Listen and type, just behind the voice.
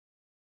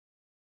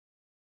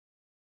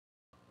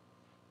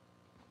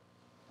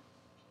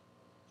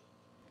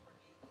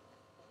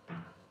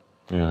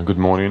Yeah, good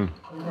morning.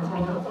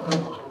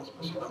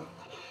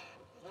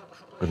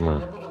 Good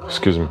morning.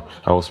 Excuse me.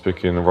 I will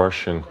speak in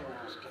Russian.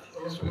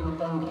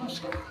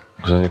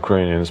 Because in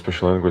Ukrainian,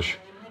 special language,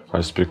 I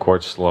speak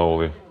quite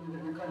slowly.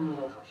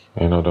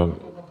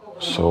 Don't.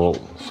 So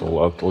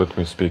let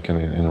me speak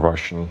in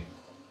Russian.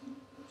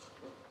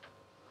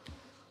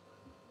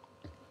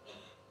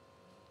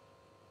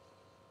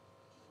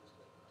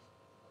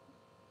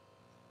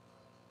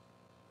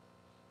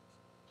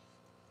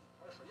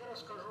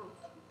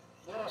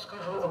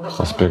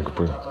 I'll speak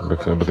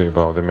briefly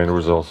about the main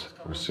results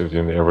received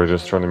in the Radio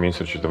Astronomy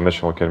Institute of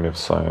National Academy of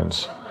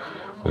Science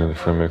within the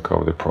framework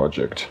of the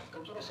project.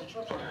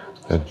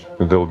 And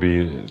they'll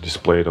be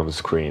displayed on the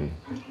screen.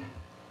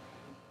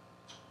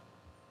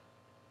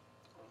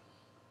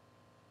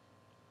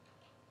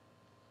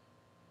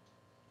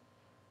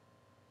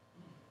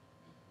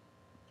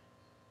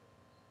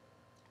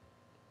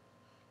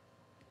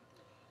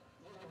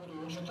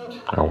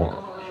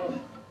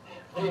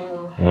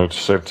 To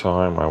save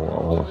time,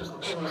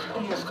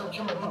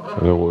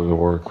 the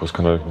work was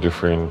kind of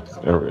different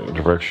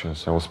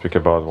directions. I will speak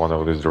about one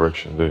of these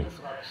directions,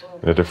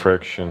 the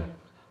diffraction,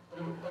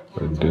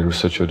 the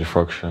research of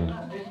diffraction,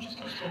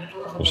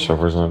 the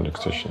resonant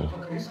excitation,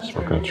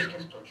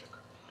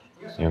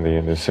 and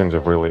the center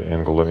of relay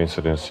angle of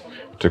incidence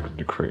to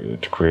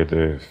create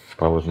the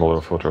pilot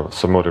molar photo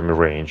submillimeter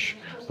range.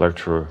 I'd like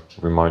to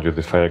remind you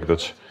the fact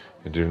that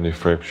during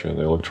diffraction,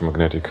 the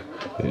electromagnetic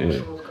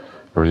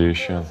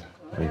radiation,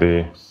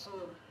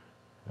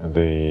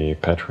 the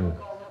pattern,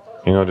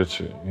 in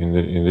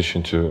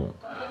addition to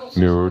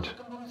mirrored,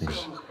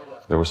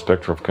 there was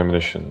spectra of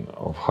combination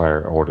of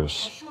higher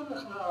orders,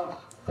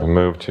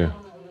 moved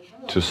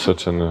to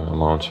certain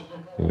amount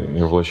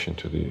in relation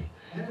to the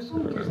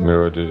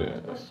mirrored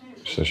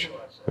situation.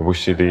 We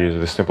see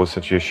the simple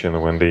situation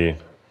when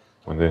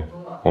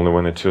only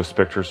when the two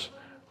specters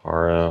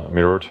are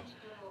mirrored,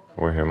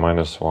 we have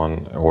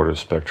 -1 order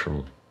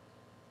spectrum.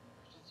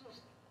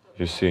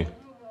 You see,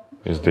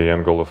 is the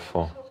angle of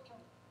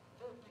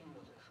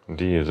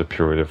D is a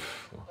period of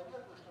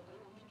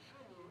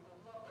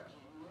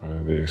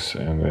this,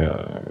 and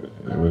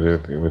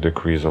with the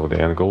decrease of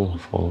the angle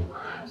for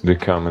the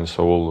common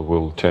soul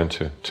will tend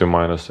to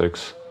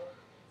 -x,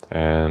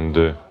 and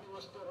y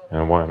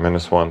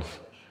 -1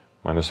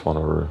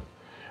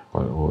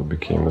 or what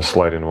became a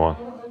sliding one.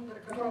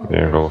 The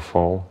angle of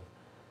fall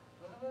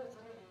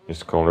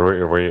is called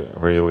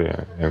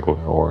Rayleigh angle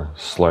or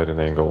sliding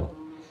angle.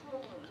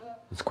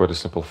 It's quite a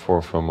simple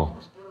form of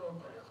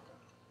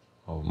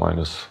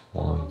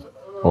 -1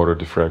 order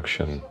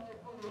diffraction.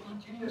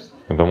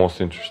 And the most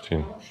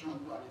interesting,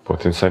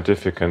 both in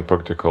scientific and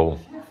practical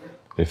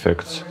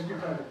effects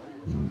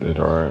that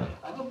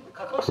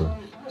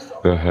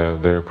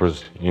they're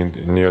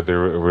near the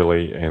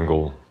relay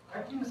angle.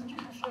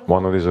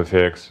 One of these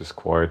effects is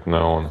quite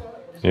known.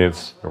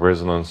 It's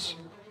resonance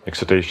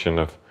excitation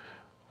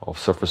of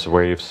surface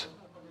waves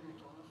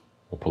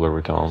or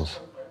polaritons,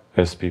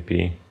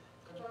 SPP,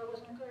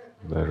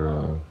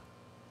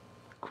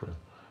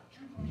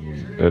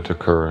 that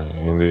occur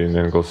in the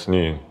angles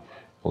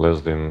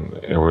less than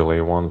a relay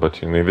one,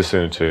 but in the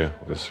vicinity of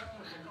this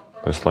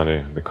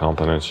the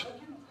component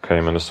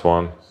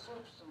K-1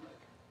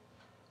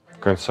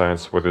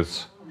 coincides with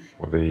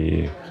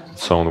the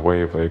sound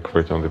wave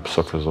created on the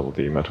surface of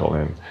the metal,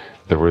 and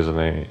it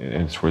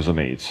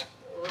resonates.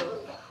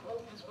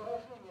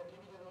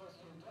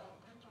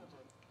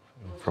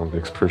 From the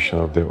expression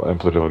of the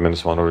amplitude of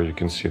 -1 order, you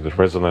can see the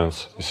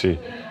resonance. You see,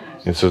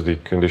 this is the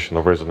condition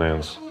of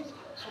resonance.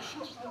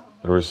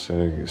 There is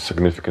a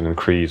significant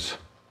increase.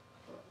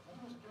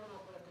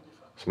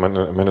 So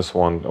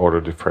 -1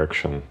 order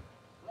diffraction.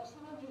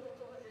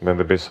 Then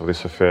the base of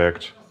this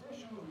effect,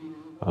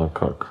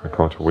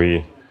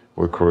 we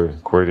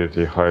created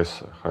the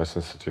high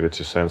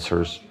sensitivity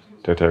sensors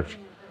detect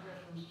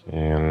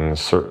and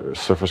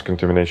surface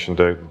contamination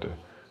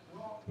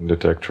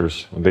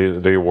detectors.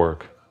 They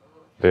work.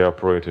 They are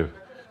operative,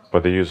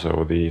 but the use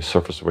of the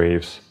surface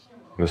waves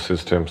in the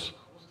systems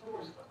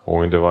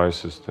or in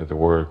devices that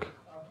work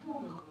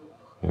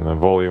in a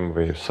volume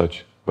wave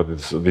such, but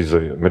these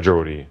are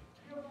majority.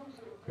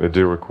 They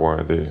do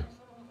require the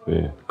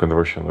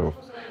conversion of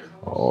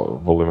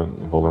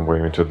volume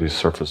wave into the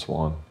surface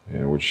one,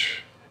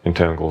 which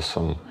entangles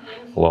some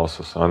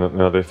losses.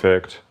 Another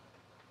effect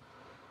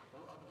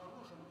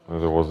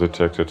that was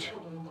detected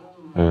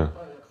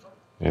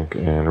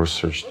and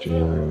researched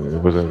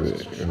within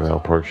the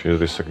approach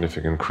is a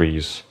significant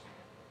increase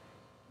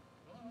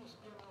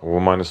of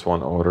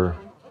 -1 order,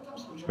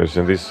 which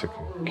in this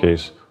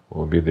case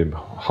will be the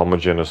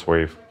homogeneous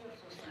wave.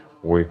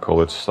 We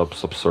call it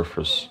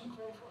subsurface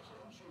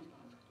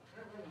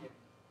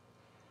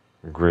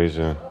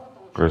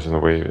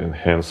grazing wave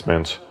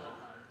enhancement.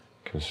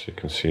 You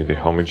can see the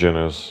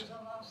homogeneous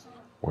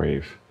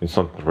wave. It's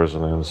not a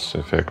resonance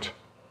effect,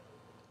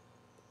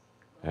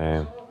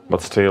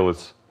 but still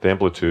it's the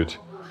amplitude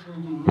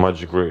much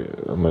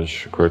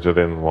greater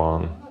than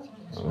one,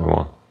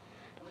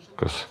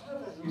 because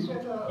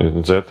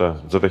zeta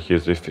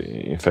has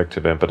the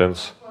effective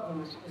impedance,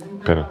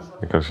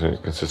 pattern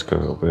consists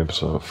of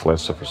a flat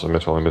surface of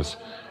metal limits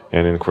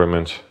and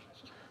increment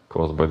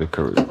caused by the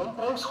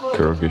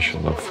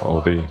corrugation of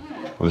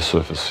the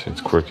surface.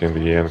 It's creating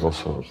the angle,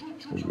 so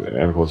the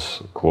angle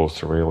is close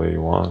to Rayleigh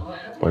 1,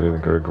 but in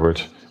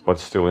correct, but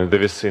still in the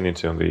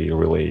vicinity of the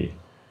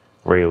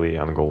Rayleigh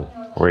angle.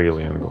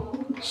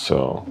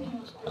 So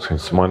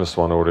since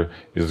 -1 order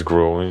is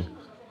growing,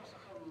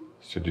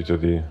 so due to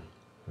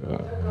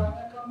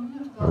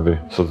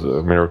so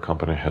the mirror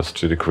company has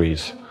to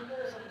decrease.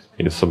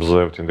 It's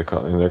observed in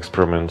the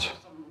experiment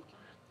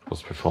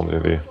was performed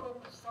in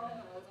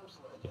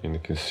and you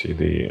can see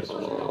the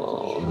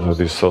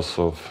source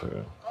of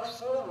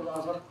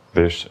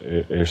the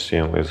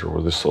HCN laser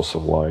was the source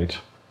of light,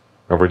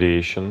 of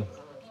radiation.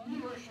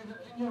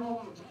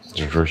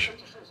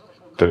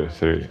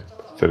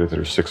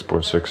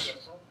 36.6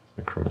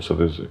 increments. So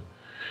the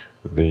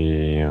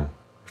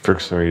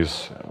frequency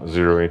is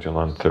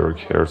 0.89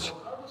 terahertz,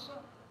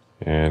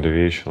 and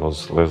deviation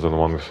was less than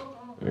 1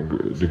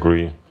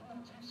 degree,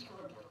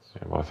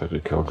 about 30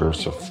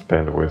 kilohertz of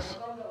bandwidth,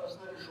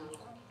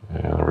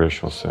 and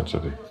radiation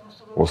sensitivity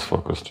was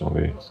focused on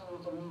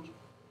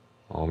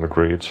the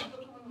grids.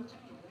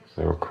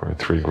 There were created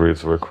 3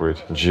 grids were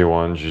created: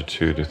 G1,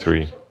 G2,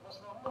 G3,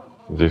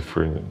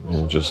 different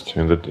in just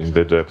in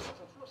the depth.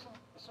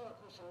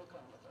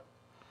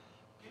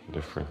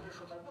 Different.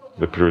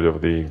 The period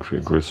of the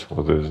grids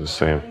was the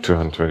same,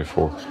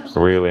 224.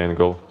 Rayleigh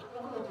angle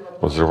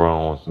was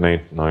around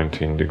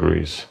 19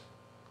 degrees,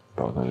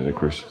 about 90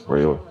 degrees.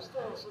 Rayleigh.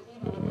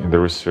 In the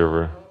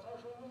receiver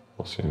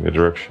was in the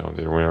direction of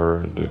the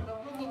mirror, the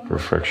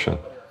refraction,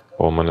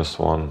 or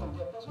 -1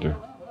 the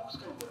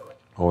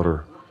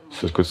order,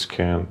 so it could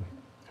scan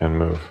and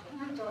move.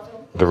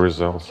 The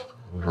results,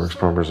 the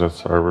experiment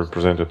results are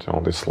represented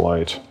on this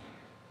slide.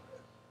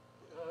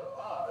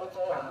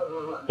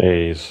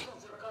 A is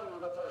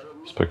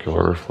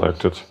specular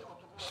reflected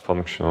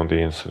function on the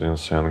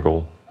incidence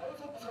angle,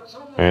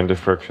 and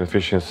diffraction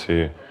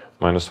efficiency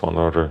 -1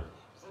 order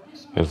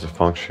is the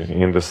function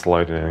in the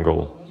sliding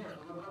angle.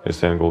 It's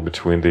the angle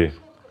between the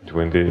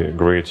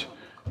grid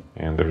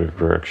and the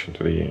direction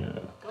to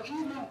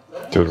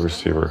the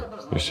receiver.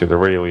 You see the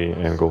Rayleigh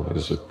angle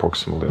is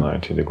approximately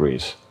 90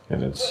 degrees,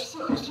 and it's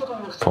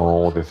for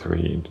all the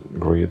 3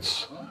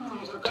 grids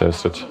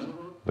tested.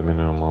 The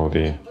minimum of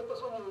the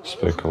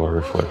specular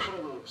reflection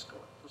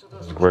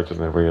is greater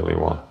than Rayleigh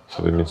 1,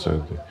 so that means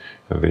that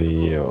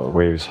the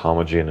wave is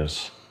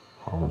homogeneous.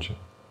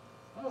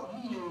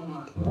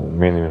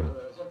 Minimum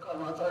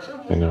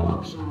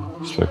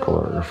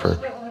specular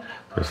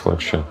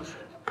reflection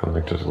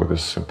connected with a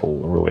simple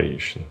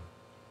relation.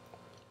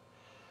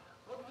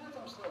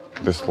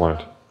 This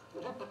slide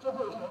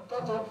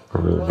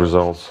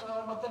results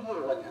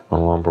on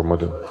lumbar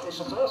model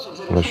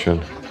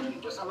machine.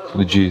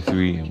 The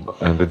G3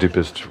 and the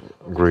deepest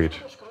grid.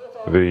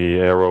 The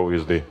arrow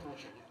is the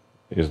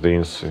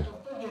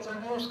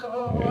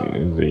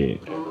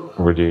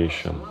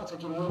radiation.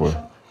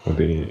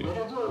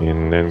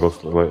 In angles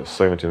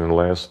 17 and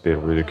less, there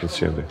you can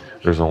see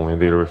there's only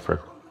the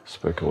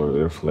specular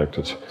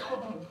reflected.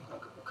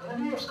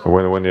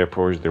 When you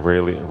approach the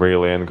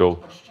Rayleigh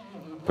angle,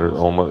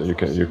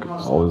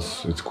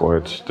 almost it's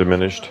quite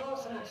diminished,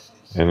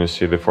 and you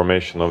see the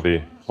formation of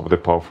the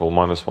powerful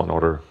 -1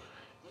 order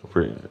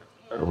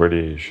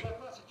radiation,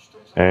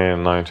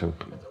 and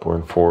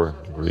 19.4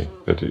 degree.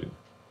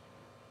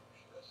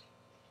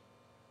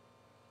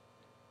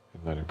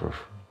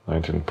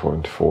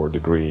 19.4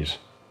 degrees.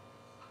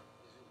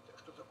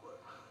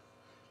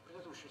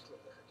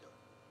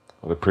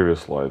 The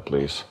previous slide,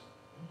 please.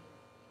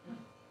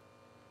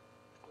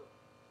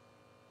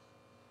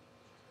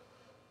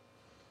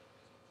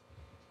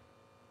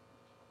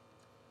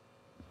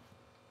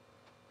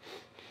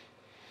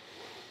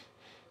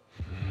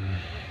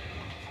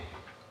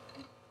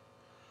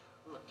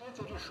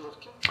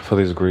 For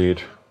this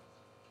grid,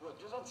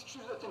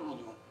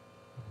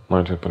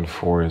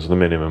 19.4 is the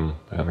minimum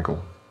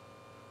angle.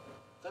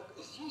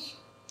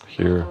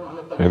 Here,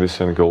 in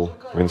this angle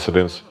of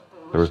incidence,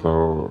 there is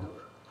no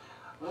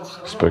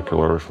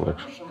specular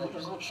reflection,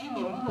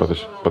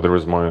 but there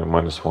is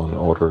 -1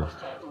 order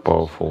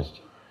powerful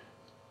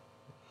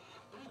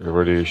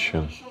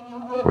radiation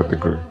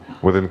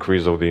with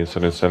increase of the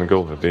incidence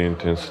angle, the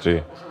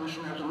intensity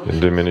is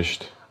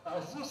diminished.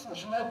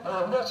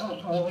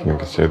 You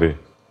can see the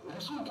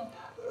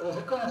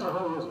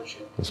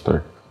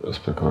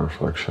specular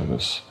reflection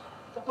is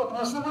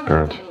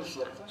apparent.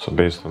 So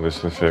based on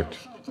this effect,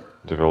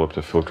 developed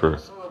a filter,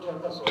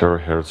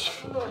 terahertz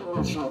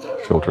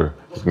filter.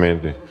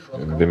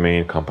 The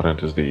main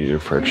component is the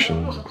refraction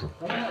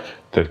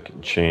that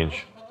can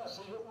change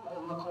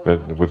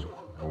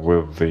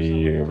with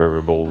the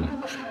variable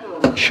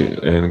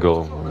angle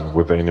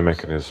with any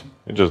mechanism.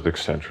 It's just the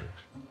eccentric.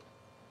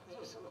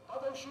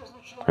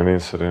 An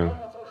incident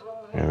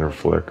and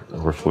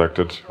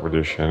reflected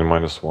radiation and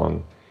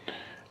 -1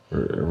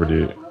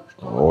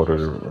 order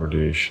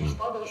radiation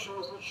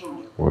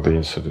with the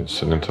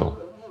incidental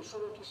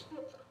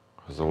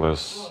has a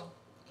less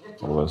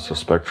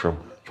spectrum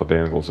for the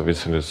angles of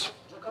incidence.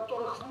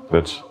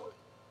 That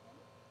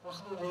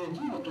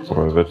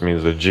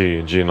means the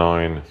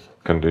G9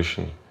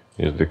 condition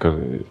is the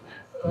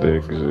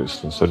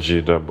existence of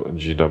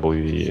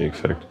GWE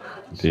effect.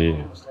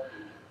 The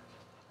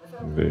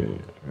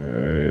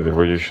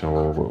radiation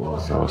will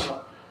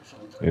have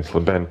it's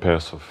the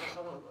bandpass of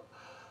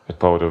a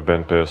powder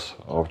bandpass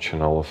of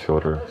channel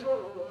filter.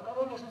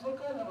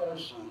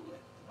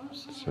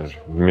 So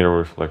mirror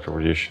reflective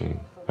radiation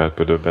at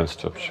the band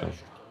option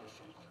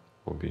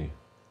will be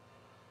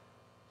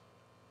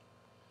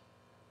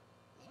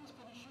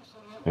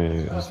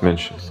as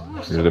mentioned.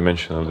 Here's the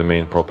mention of the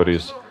main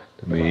properties,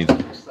 the main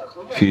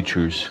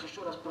features.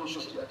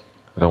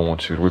 I don't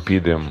want to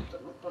repeat them.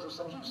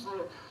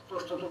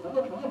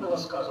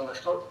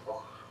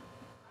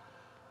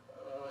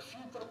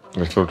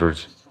 The filter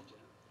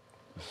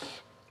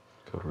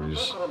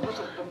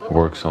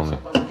works only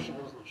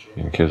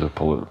in case of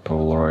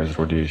polarized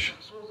radiation.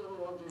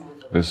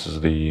 This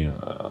is the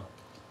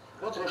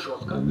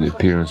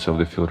appearance of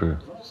the filter.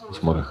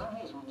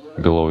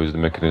 Below is the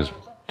mechanism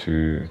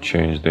to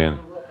changing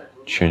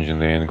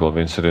the angle of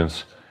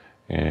incidence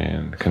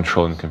and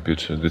controlling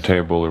computer. The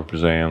table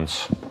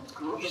represents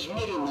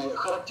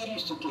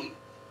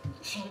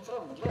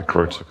the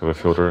characteristic of the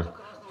filter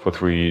for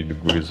 3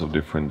 degrees of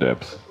different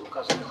depth.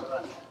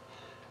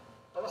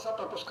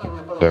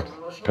 Depth,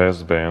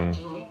 pass band,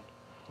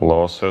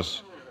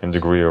 losses, and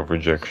degree of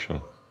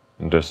rejection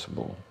in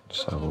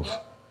decibels.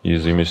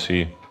 Easy me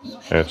see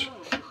at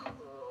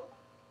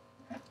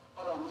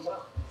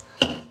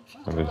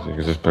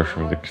this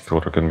spectrum. The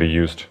filter can be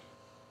used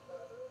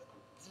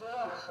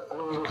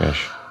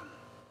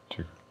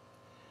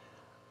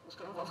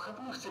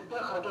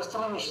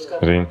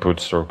the input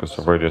circuits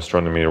of radio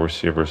astronomy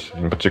receivers,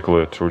 in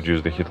particular to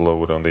reduce the heat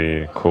load on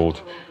the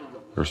cold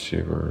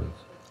receiver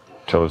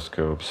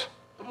telescopes.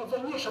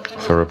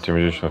 Through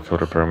optimization of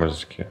filter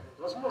parameters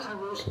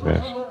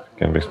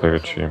can be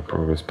expected to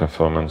improve its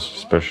performance,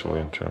 especially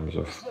in terms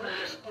of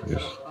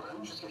this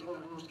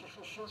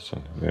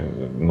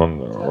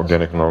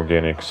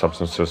non-organic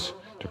substances,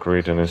 to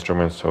create an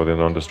instrument so the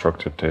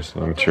non-destructive test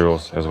of the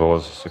materials, as well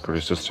as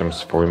security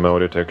systems for remote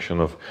detection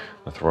of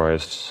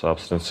authorized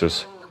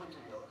substances.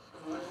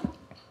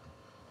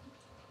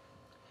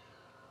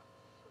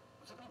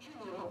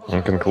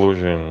 In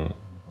conclusion,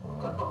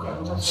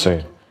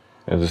 say,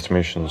 as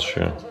estimations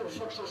show,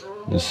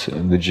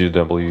 the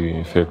GW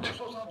effect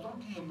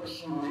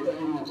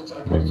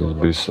maybe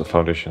this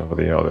foundation of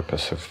the other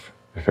passive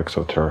effects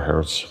of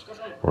terahertz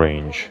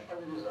range.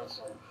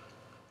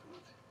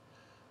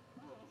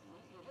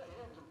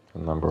 A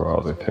number of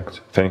other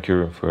effects. Thank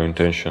you for your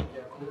attention.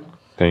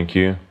 Thank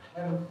you.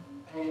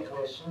 Any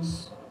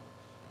questions?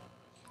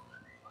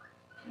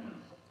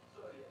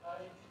 Sorry,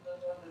 I did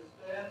not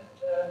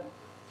understand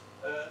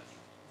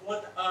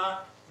what are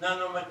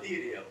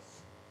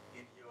nanomaterials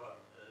in your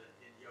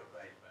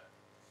paper.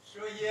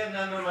 Що є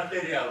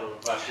наноматеріалом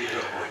в вашій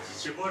роботі?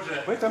 Чи може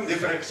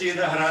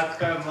дифракційна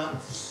градка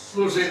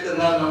служити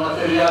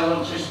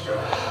наноматеріалом чи що?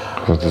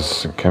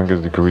 This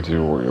chemical degree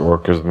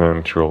work as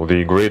nanomaterial.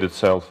 The grade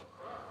itself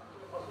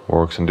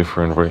works in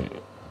different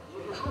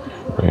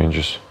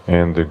ranges,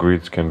 and the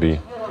grids can be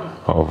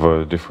of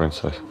different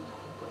size.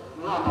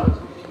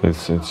 I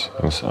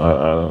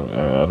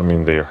don't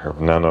mean they have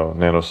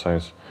nano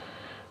size,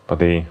 but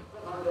the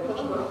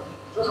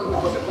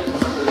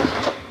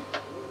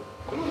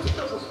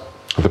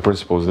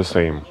principle is the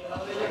same.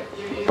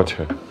 But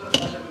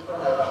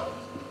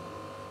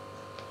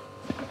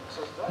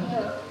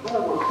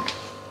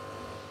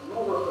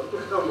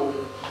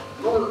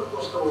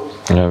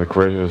the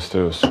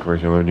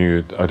creating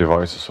new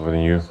devices of the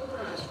new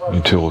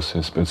tools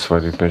it's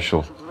very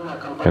special,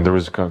 and there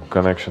is a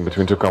connection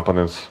between two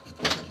components.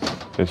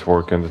 It's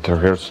work in the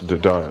terahertz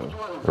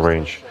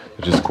range.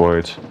 It is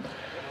quite.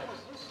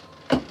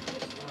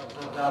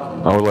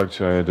 I would like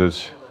to add that.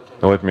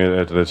 Let me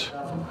add that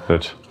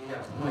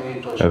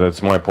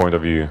that's my point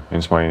of view.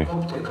 It's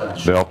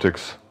the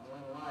optics.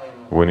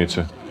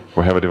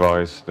 We have a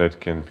device that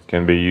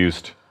can be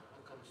used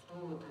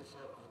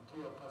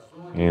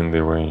in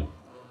the range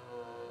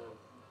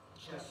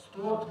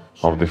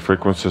of the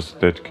frequencies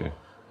that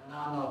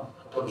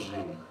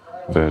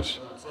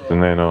the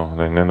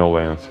nano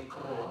length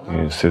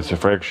is a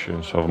fraction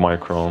of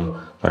micron,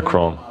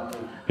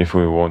 if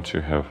we want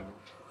to have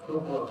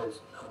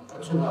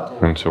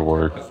them to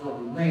work.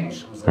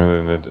 And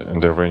then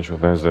the range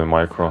of less than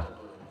micron,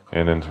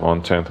 and then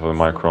 1/10 of the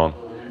micron,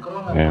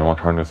 and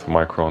 1/100th of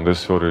micron.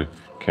 This filter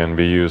can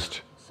be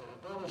used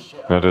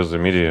not as the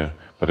media,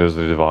 but as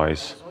the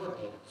device.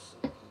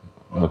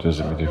 Not as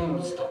the media.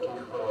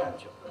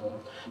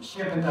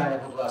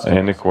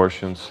 Any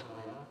questions?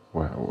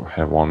 We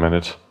have 1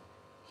 minute.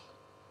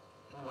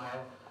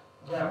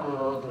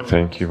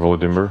 Thank you,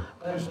 Volodymyr.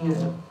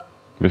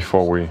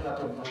 Before we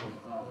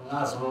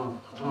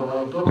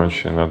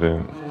mention another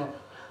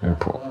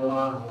report,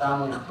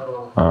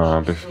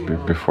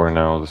 before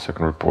now the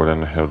second report,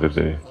 and have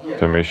the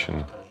information.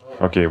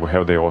 Okay, we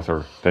have the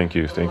author. Thank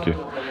you.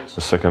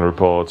 The second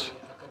report.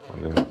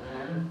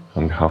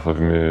 on behalf of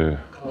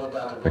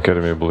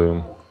Academy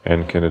Bloom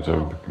and candidate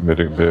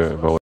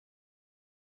of